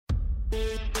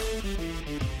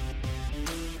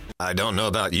I don't know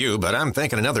about you, but I'm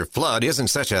thinking another flood isn't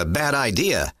such a bad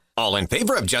idea. All in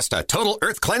favor of just a total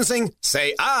earth cleansing?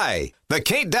 Say aye. The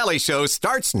Kate Dalley Show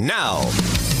starts now.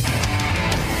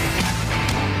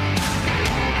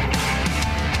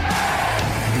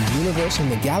 The universe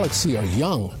and the galaxy are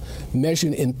young,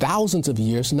 measured in thousands of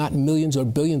years, not millions or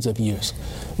billions of years.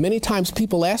 Many times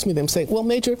people ask me, well,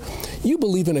 Major, you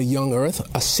believe in a young Earth,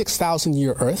 a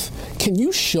 6,000-year Earth. Can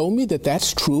you show me that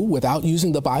that's true without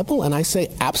using the Bible? And I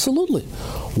say, absolutely.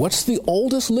 What's the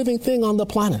oldest living thing on the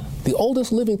planet? The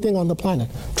oldest living thing on the planet?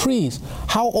 Trees.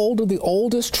 How old are the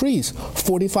oldest trees?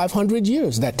 4,500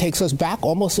 years. That takes us back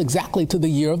almost exactly to the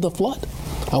year of the flood,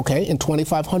 okay, in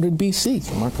 2,500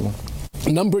 BC. Remarkable.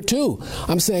 Number two,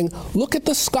 I'm saying, look at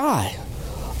the sky.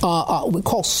 We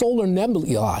call solar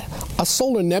nebulae. A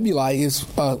solar nebulae is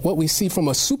what we see from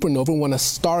a supernova when a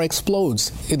star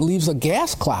explodes. It leaves a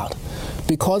gas cloud.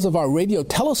 Because of our radio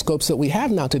telescopes that we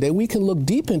have now today, we can look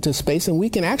deep into space and we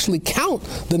can actually count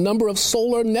the number of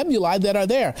solar nebulae that are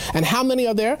there. And how many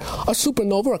are there? A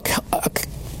supernova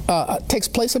takes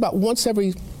place about once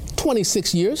every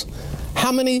 26 years.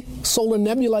 How many solar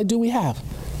nebulae do we have?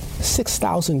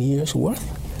 6,000 years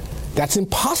worth? That's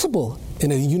impossible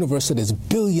in a universe that is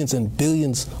billions and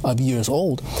billions of years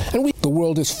old. And the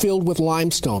world is filled with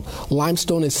limestone.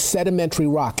 Limestone is sedimentary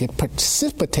rock. It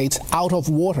precipitates out of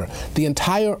water. The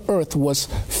entire earth was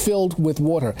filled with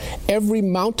water. Every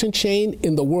mountain chain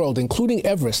in the world, including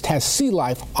Everest, has sea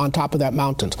life on top of that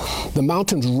mountain. The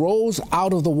mountains rose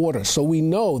out of the water, so we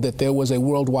know that there was a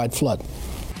worldwide flood.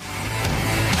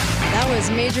 That was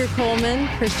Major Coleman,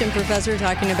 Christian professor,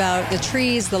 talking about the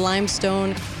trees, the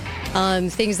limestone,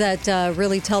 things that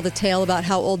really tell the tale about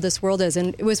how old this world is.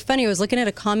 And it was funny, I was looking at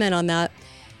a comment on that,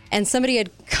 and somebody had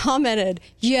commented,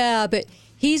 yeah, but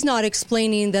he's not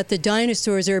explaining that the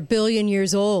dinosaurs are 1 billion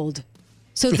years old.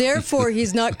 So therefore,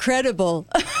 he's not credible.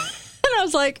 And I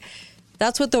was like,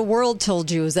 that's what the world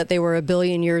told you, is that they were 1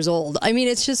 billion years old. I mean,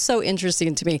 it's just so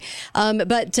interesting to me.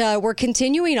 But we're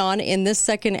continuing on in this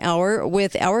second hour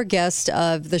with our guest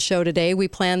of the show today. We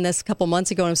planned this a couple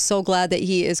months ago, and I'm so glad that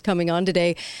he is coming on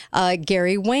today,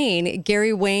 Gary Wayne.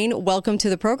 Gary Wayne, welcome to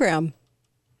the program.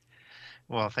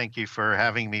 Well, thank you for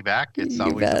having me back. It's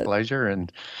always a pleasure, and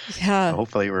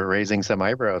hopefully we're raising some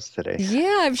eyebrows today.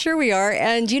 Yeah, I'm sure we are.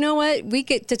 And you know what? We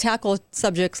get to tackle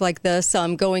subjects like this,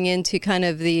 going into kind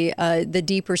of the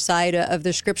deeper side of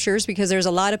the scriptures, because there's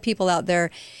a lot of people out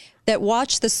there that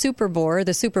watch the Super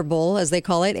Bowl, as they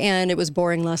call it, and it was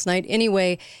boring last night.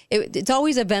 Anyway, it's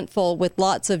always eventful with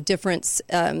lots of different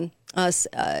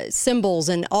symbols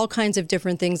and all kinds of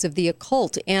different things of the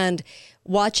occult, and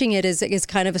watching it is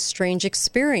kind of a strange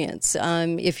experience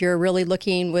if you're really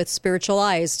looking with spiritual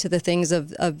eyes to the things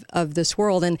of this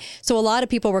world. And so a lot of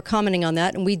people were commenting on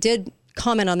that, and we did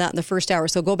comment on that in the first hour,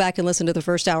 so go back and listen to the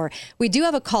first hour. We do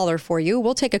have a caller for you.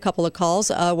 We'll take a couple of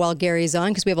calls while Gary's on,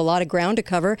 because we have a lot of ground to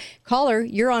cover. Caller,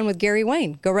 you're on with Gary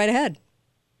Wayne. Go right ahead.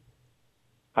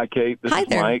 Hi, Kate. This is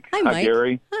there. Mike. Hi, Mike.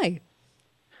 Gary. Hi.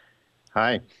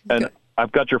 Hi. And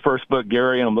I've got your first book,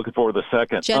 Gary, and I'm looking forward to the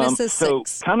second. Genesis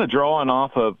 6. So kind of drawing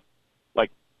off of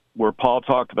like where Paul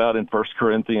talked about in 1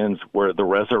 Corinthians, where the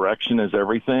resurrection is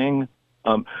everything.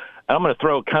 I'm going to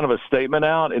throw kind of a statement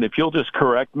out, and if you'll just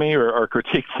correct me or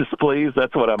critique this, please,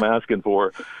 that's what I'm asking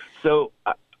for. So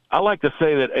I like to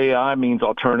say that AI means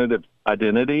alternative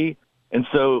identity. And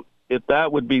so if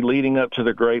that would be leading up to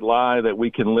the great lie that we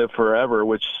can live forever,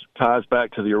 which ties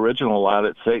back to the original lie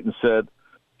that Satan said,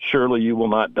 surely you will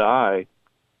not die.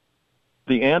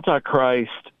 The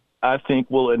Antichrist, I think,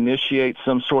 will initiate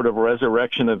some sort of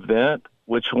resurrection event,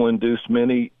 which will induce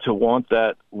many to want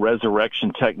that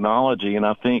resurrection technology. And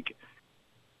I think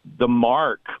the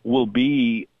mark will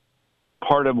be,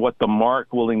 part of what the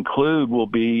mark will include will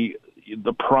be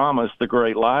the promise, the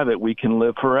great lie that we can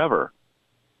live forever.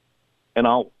 And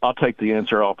I'll take the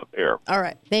answer off of air. All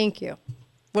right. Thank you.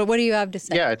 Well, what do you have to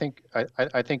say? Yeah,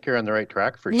 I think you're on the right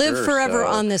track for live sure. Forever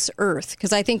on this earth,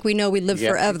 because I think we know we live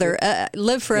forever.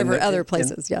 Live forever other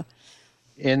places.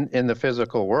 In the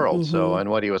physical world. Mm-hmm. So, and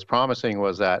what he was promising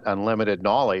was that unlimited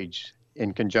knowledge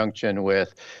in conjunction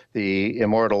with the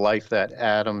immortal life that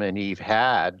Adam and Eve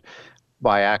had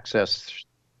by access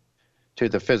to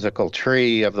the physical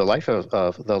tree of the life of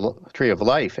the tree of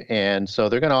life. And so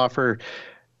they're going to offer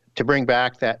to bring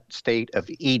back that state of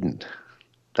Eden.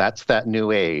 That's that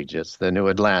new age. It's the new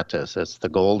Atlantis. It's the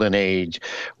golden age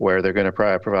where they're going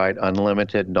to provide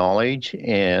unlimited knowledge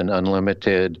and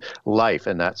unlimited life.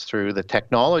 And that's through the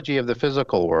technology of the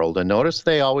physical world. And notice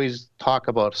they always talk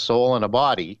about soul and a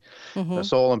body, the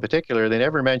soul in particular. They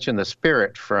never mention the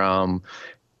spirit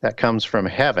that comes from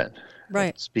heaven.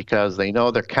 Right. It's because they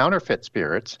know their counterfeit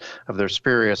spirits of their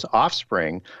spurious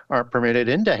offspring aren't permitted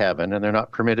into heaven, and they're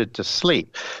not permitted to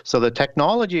sleep. So the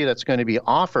technology that's going to be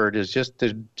offered is just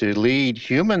to lead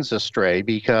humans astray,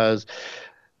 because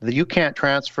you can't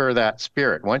transfer that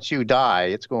spirit. Once you die,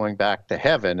 it's going back to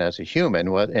heaven as a human,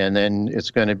 and then it's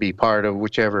going to be part of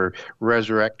whichever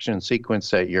resurrection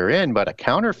sequence that you're in. But a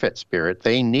counterfeit spirit,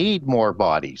 they need more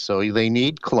bodies. So they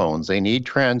need clones, they need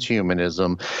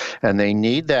transhumanism, and they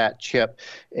need that chip.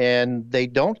 And they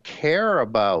don't care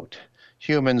about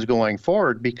humans going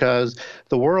forward, because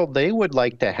the world they would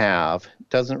like to have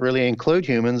doesn't really include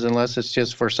humans unless it's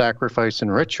just for sacrifice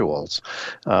and rituals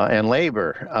and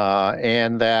labor.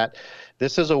 And that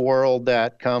this is a world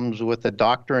that comes with the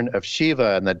doctrine of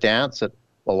Shiva and the dance that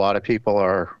a lot of people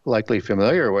are likely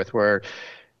familiar with, where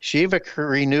Shiva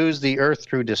renews the earth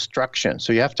through destruction.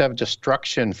 So you have to have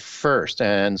destruction first.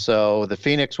 And so the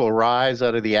phoenix will rise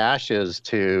out of the ashes,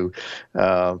 to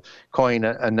coin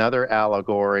another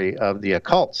allegory of the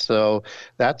occult. So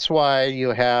that's why you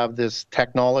have this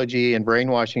technology and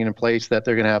brainwashing in place, that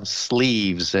they're going to have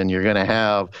sleeves, and you're going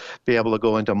to be able to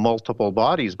go into multiple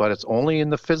bodies, but it's only in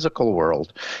the physical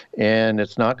world. And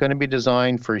it's not going to be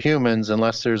designed for humans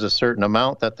unless there's a certain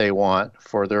amount that they want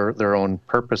for their own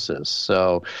purposes.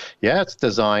 So yeah, it's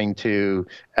designed to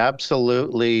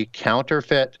absolutely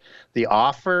counterfeit the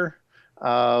offer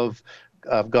of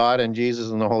God and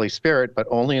Jesus and the Holy Spirit, but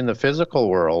only in the physical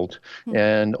world,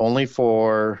 and only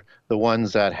for the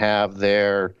ones that have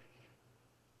their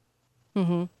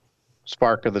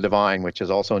spark of the divine, which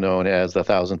is also known as the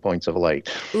 1,000 points of light.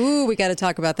 Ooh, we got to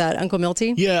talk about that. Uncle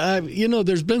Milty? Yeah,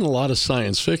 there's been a lot of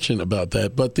science fiction about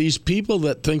that, but these people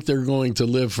that think they're going to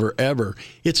live forever,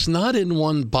 it's not in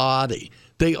one body.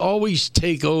 They always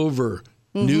take over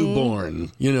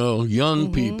newborn,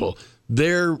 young people.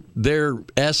 Their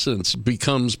essence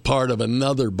becomes part of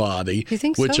another body, you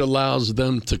think which so? allows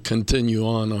them to continue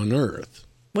on Earth.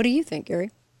 What do you think, Gary?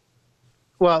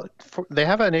 Well, they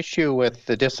have an issue with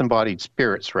the disembodied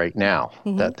spirits right now,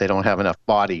 that they don't have enough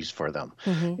bodies for them.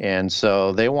 And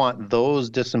so they want those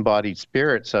disembodied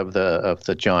spirits of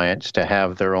the giants to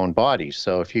have their own bodies.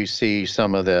 So if you see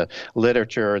some of the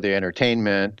literature or the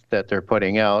entertainment that they're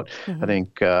putting out, I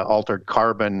think Altered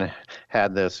Carbon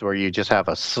had this, where you just have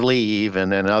a sleeve,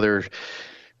 and then other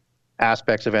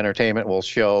aspects of entertainment will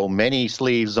show many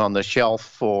sleeves on the shelf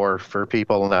for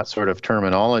people and that sort of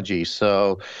terminology.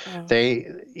 So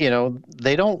they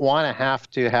don't want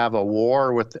to have a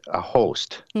war with a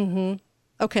host.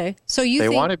 Okay. So they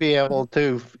want to be able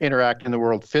to interact in the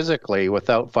world physically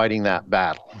without fighting that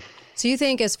battle. So you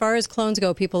think, as far as clones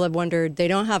go, people have wondered, they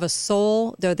don't have a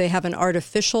soul, though they have an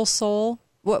artificial soul?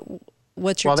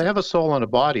 They have a soul and a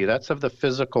body. That's of the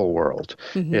physical world.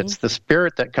 It's the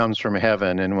spirit that comes from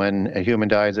heaven, and when a human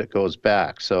dies, it goes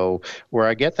back. So where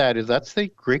I get that is, that's the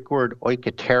Greek word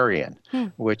oikaterion,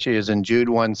 which is in Jude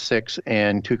 1:6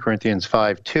 and 2 Corinthians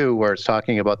 5:2, where it's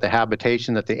talking about the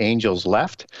habitation that the angels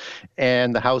left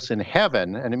and the house in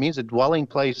heaven, and it means a dwelling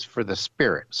place for the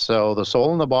spirit. So the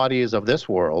soul and the body is of this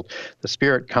world. The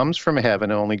spirit comes from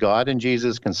heaven, and only God and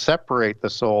Jesus can separate the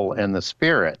soul and the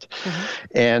spirit.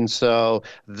 And so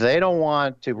they don't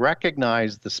want to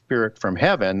recognize the spirit from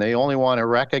heaven. They only want to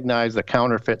recognize the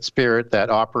counterfeit spirit that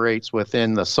operates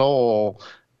within the soul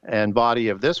and body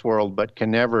of this world, but can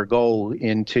never go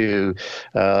into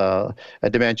a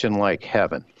dimension like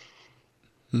heaven.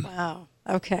 Wow.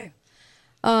 Okay.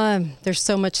 There's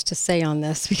so much to say on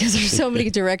this, because there's so many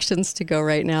directions to go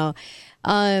right now.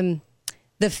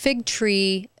 The fig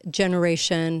tree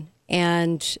generation,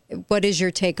 and what is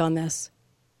your take on this?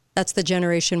 That's the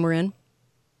generation we're in?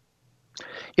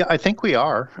 Yeah, I think we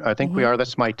are. We are.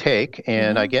 That's my take.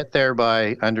 And I get there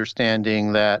by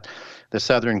understanding that the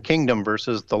southern kingdom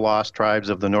versus the lost tribes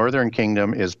of the northern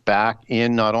kingdom is back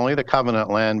in not only the covenant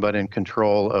land, but in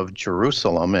control of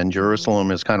Jerusalem. And Jerusalem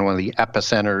is kind of one of the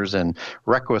epicenters and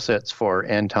requisites for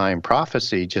end-time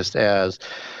prophecy, just as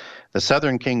the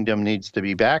southern kingdom needs to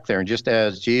be back there. And just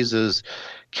as Jesus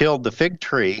killed the fig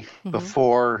tree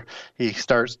before he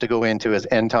starts to go into his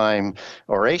end-time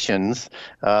orations,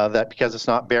 that because it's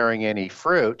not bearing any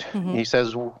fruit, he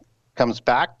says, comes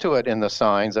back to it in the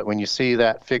signs, that when you see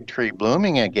that fig tree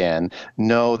blooming again,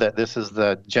 know that this is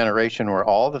the generation where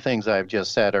all the things I've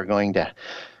just said are going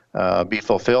to be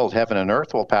fulfilled. Heaven and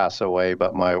earth will pass away,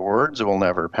 but my words will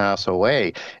never pass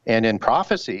away. And in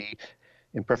prophecy,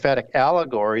 in prophetic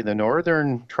allegory, the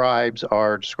northern tribes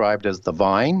are described as the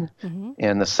vine,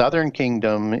 and the southern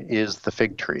kingdom is the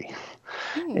fig tree.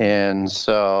 And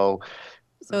so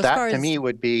So as that far to as me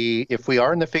would be, if we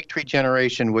are in the fig tree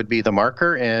generation, would be the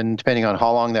marker. And depending on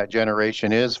how long that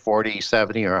generation is, 40,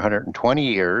 70, or 120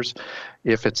 years,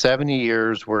 if it's 70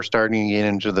 years, we're starting to get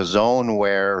into the zone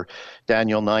where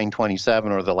Daniel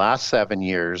 9:27, or the last 7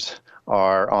 years,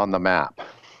 are on the map.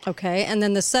 okay, and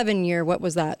then the 7 year, what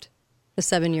was that? The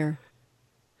 7 year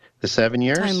The 7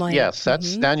 years? timeline. Yes,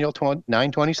 that's Daniel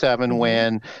 9:27,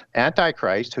 when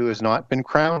Antichrist, who has not been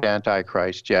crowned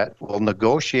Antichrist yet, will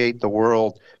negotiate the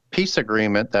world peace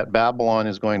agreement that Babylon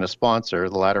is going to sponsor.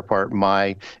 The latter part,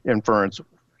 my inference,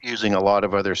 using a lot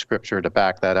of other scripture to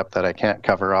back that up that I can't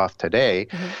cover off today.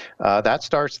 That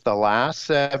starts the last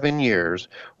 7 years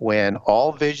when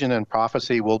all vision and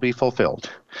prophecy will be fulfilled.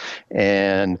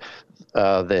 And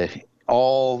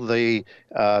all the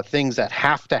things that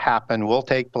have to happen will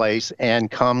take place,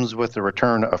 and comes with the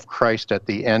return of Christ at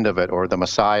the end of it, or the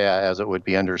Messiah as it would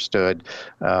be understood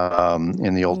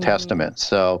in the Old Testament.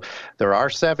 So there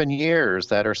are 7 years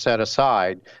that are set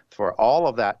aside for all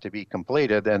of that to be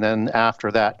completed, and then after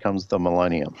that comes the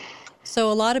millennium. So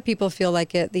a lot of people feel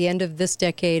like at the end of this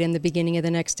decade and the beginning of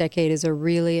the next decade is a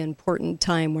really important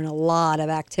time when a lot of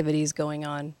activity is going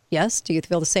on. Yes? Do you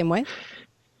feel the same way?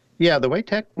 Yeah, the way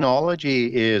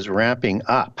technology is ramping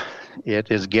up,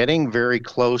 it is getting very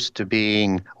close to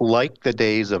being like the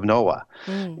days of Noah.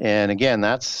 And again,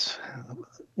 that's,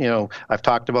 I've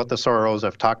talked about the sorrows,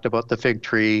 I've talked about the fig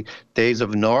tree. Days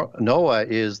of Noah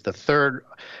is the third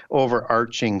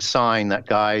overarching sign that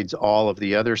guides all of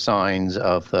the other signs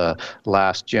of the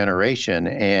last generation.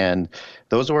 And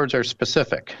those words are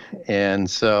specific. And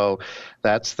so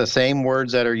that's the same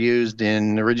words that are used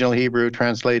in original Hebrew,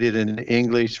 translated in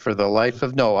English for the life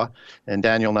of Noah in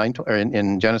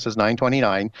in Genesis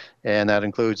 9:29, and that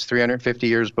includes 350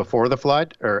 years before the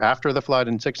flood, or after the flood,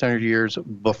 and 600 years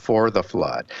before the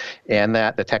flood. And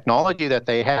that the technology that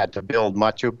they had to build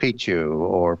Machu Picchu,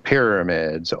 or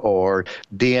pyramids, or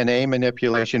DNA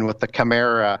manipulation with the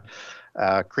Chimera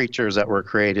creatures that were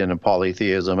created in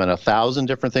polytheism, and 1,000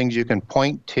 different things you can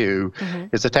point to,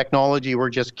 is the technology we're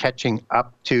just catching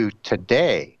up to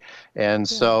today. And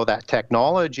so that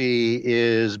technology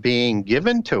is being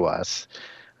given to us,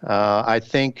 I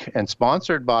think, and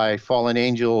sponsored by fallen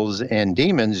angels and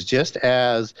demons, just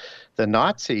as the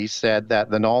Nazis said that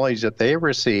the knowledge that they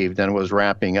received and was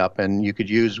ramping up, and you could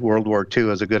use World War II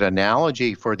as a good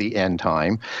analogy for the end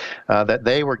time, that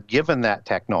they were given that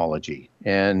technology.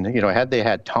 And, had they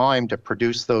had time to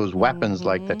produce those weapons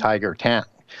like the Tiger tank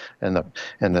and the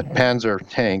Panzer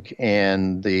tank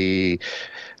and the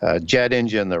jet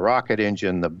engine, the rocket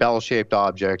engine, the bell-shaped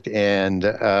object, and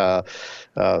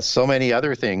so many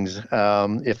other things,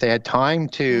 if they had time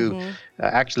to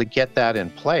actually get that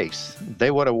in place,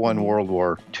 they would have won World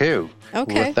War II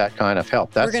with that kind of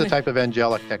help. That's the type of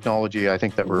angelic technology I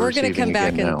think that we're receiving again now.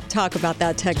 We're going to come back and talk about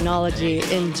that technology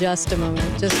in just a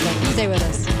moment. Just stay with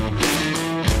us.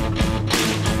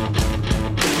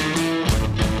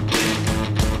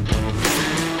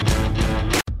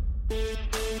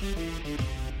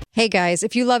 Hey guys,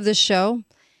 if you love this show,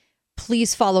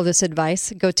 please follow this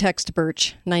advice. Go text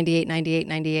Birch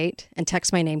 989898 and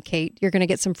text my name, Kate. You're going to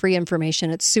get some free information.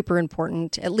 It's super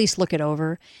important. At least look it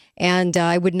over. And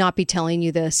I would not be telling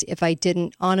you this if I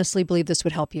didn't honestly believe this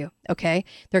would help you. Okay?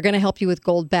 They're going to help you with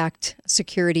gold-backed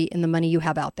security in the money you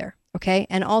have out there. Okay?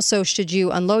 And also, should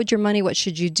you unload your money, what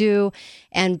should you do?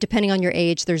 And depending on your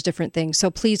age, there's different things. So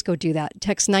please go do that.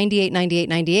 Text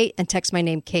 989898 and text my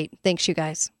name, Kate. Thanks, you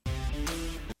guys.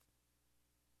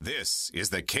 This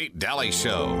is the Kate Dalley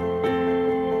Show.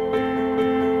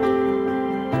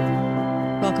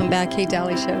 Welcome back, Kate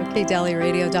Dalley Show,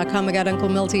 katedalleyradio.com. I got Uncle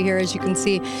Milty here, as you can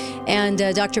see. And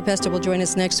Dr. Pesta will join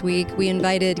us next week. We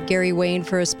invited Gary Wayne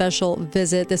for a special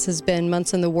visit. This has been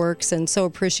months in the works, and so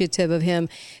appreciative of him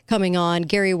coming on.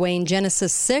 Gary Wayne,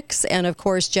 Genesis 6, and of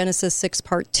course, Genesis 6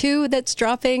 Part 2 that's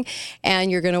dropping.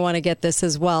 And you're going to want to get this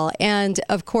as well. And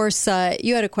of course,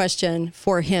 you had a question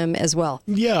for him as well.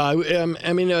 Yeah,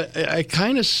 I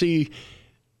kind of see...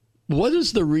 What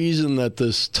is the reason that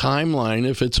this timeline,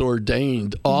 if it's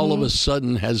ordained, all of a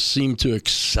sudden has seemed to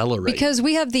accelerate? Because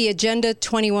we have the Agenda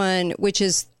 21, which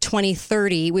is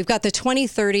 2030. We've got the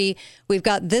 2030. We've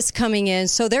got this coming in.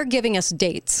 So they're giving us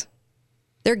dates.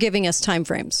 They're giving us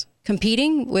timeframes.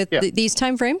 Competing with these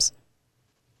timeframes?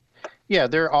 Yeah,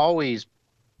 they're always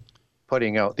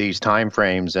putting out these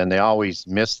timeframes, and they always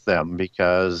miss them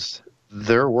because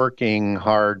they're working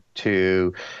hard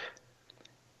to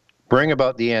bring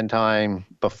about the end time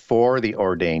before the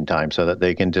ordained time so that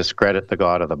they can discredit the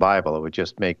God of the Bible. It would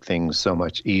just make things so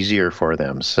much easier for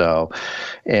them. So,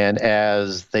 and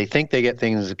as they think they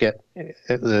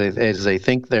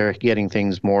think they're getting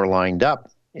things more lined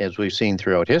up, as we've seen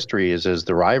throughout history, is as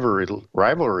the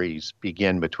rivalries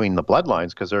begin between the bloodlines,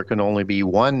 because there can only be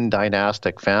one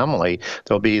dynastic family.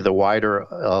 There'll be the wider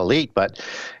elite, but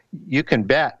you can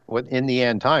bet in the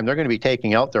end time they're going to be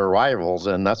taking out their rivals,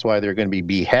 and that's why they're going to be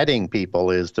beheading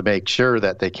people, is to make sure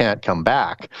that they can't come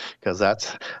back, because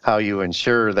that's how you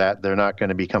ensure that they're not going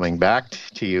to be coming back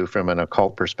to you from an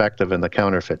occult perspective and the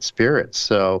counterfeit spirits.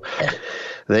 So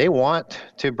they want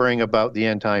to bring about the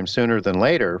end time sooner than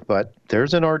later, but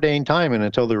there's an ordained time, and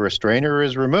until the restrainer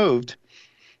is removed,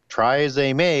 try as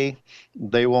they may,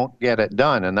 they won't get it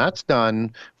done. And that's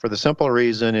done for the simple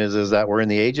reason is that we're in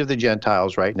the age of the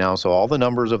Gentiles right now, so all the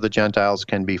numbers of the Gentiles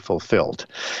can be fulfilled.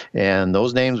 And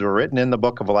those names were written in the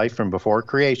book of life from before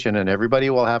creation, and everybody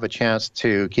will have a chance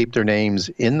to keep their names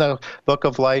in the book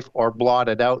of life or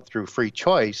blotted out through free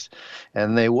choice.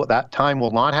 And that time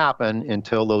will not happen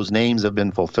until those names have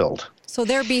been fulfilled. So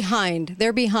they're behind.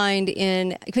 They're behind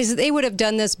because they would have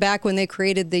done this back when they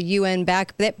created the UN,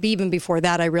 even before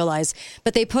that, I realize.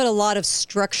 But they put a lot of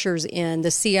structures in,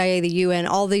 the CIA, the UN,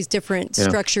 all these different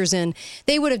structures in.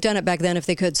 They would have done it back then if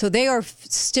they could. So they are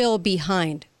still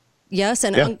behind. Yes,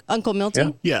 and Uncle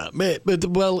Milty? Yeah, but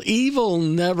evil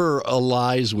never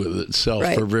allies with itself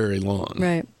for very long.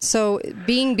 Right. So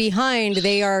being behind,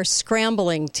 they are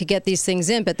scrambling to get these things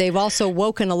in, but they've also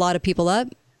woken a lot of people up.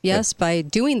 Yes, by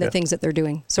doing the things that they're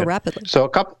doing so rapidly. So a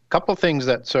couple things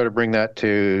that sort of bring that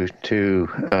to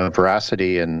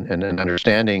veracity and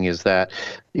understanding is that,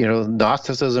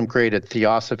 Gnosticism created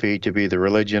theosophy to be the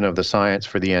religion of the science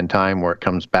for the end time, where it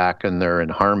comes back and they're in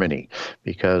harmony,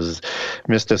 because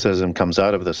mysticism comes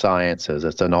out of the sciences.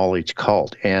 It's a knowledge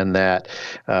cult, and that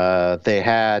they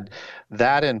had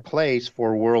that in place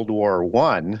for World War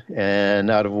I,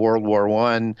 and out of World War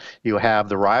I, you have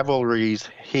the rivalries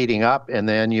heating up, and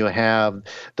then you have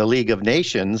the League of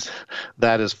Nations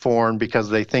that is formed because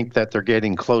they think that they're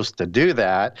getting close to do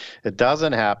that. It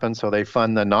doesn't happen, so they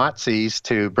fund the Nazis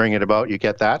to bring it about. You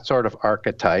get that sort of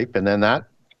archetype, and then that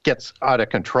gets out of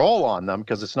control on them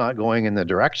because it's not going in the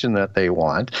direction that they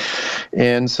want.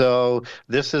 And so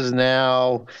this is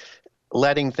now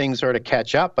letting things sort of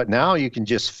catch up, but now you can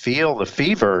just feel the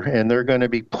fever, and they're going to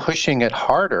be pushing it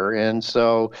harder. And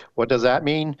so what does that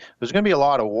mean? There's going to be a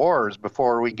lot of wars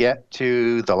before we get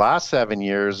to the last 7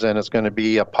 years, and it's going to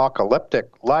be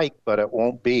apocalyptic-like, but it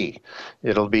won't be.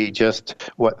 It'll be just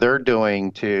what they're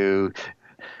doing to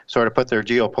sort of put their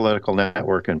geopolitical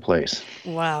network in place.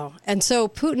 Wow. And so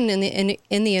Putin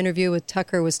in the interview with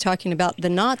Tucker was talking about the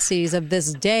Nazis of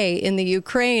this day in the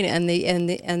Ukraine and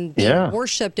they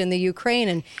worshipped in the Ukraine,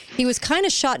 and he was kind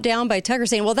of shot down by Tucker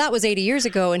saying, well, that was 80 years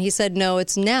ago, and he said, no,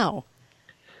 it's now.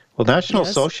 Well, National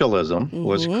Socialism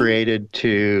was created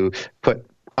to put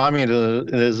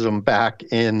communism back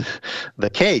in the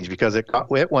cage because it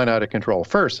went out of control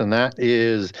first, and that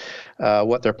is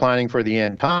what they're planning for the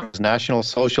end times, National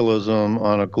Socialism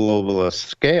on a globalist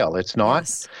scale. It's not.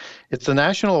 Yes. It's the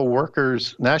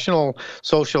National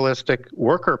Socialistic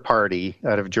Worker Party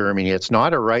out of Germany. It's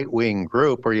not a right-wing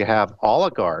group where you have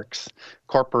oligarchs,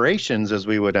 corporations, as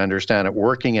we would understand it,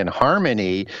 working in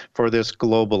harmony for this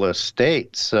globalist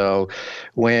state. So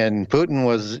when Putin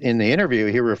was in the interview,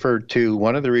 he referred to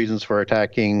one of the reasons for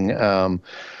attacking the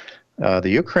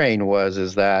Ukraine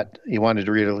is that he wanted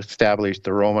to reestablish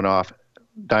the Romanov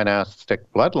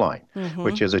dynastic bloodline,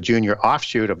 which is a junior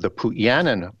offshoot of the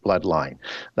Putyanin bloodline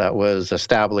that was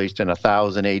established in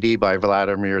 1000 AD by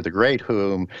Vladimir the Great,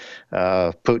 whom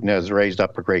Putin has raised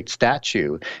up a great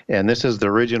statue. And this is the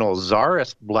original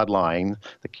Tsarist bloodline,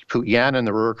 the Putyanin,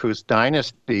 the Rurikust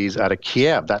dynasties out of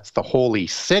Kiev. That's the holy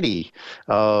city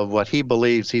of what he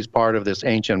believes he's part of this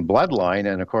ancient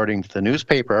bloodline. And according to the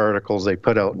newspaper articles they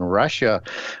put out in Russia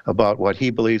about what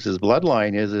he believes his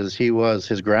bloodline is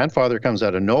his grandfather comes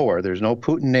out of nowhere. There's no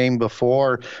Putin name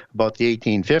before about the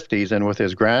 1850s, and with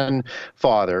his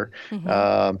grandfather,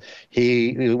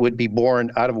 he would be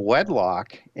born out of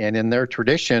wedlock. And in their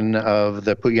tradition of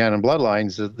the Putyanin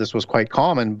bloodlines, this was quite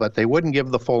common, but they wouldn't give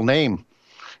the full name.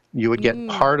 You would get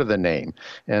part of the name.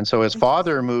 And so his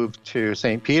father moved to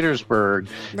St. Petersburg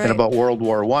in about World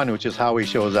War I, which is how he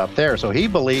shows up there. So he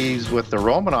believes with the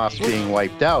Romanovs being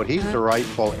wiped out, he's the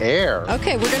rightful heir.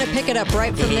 Okay, we're going to pick it up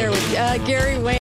right from there with Gary Wayne.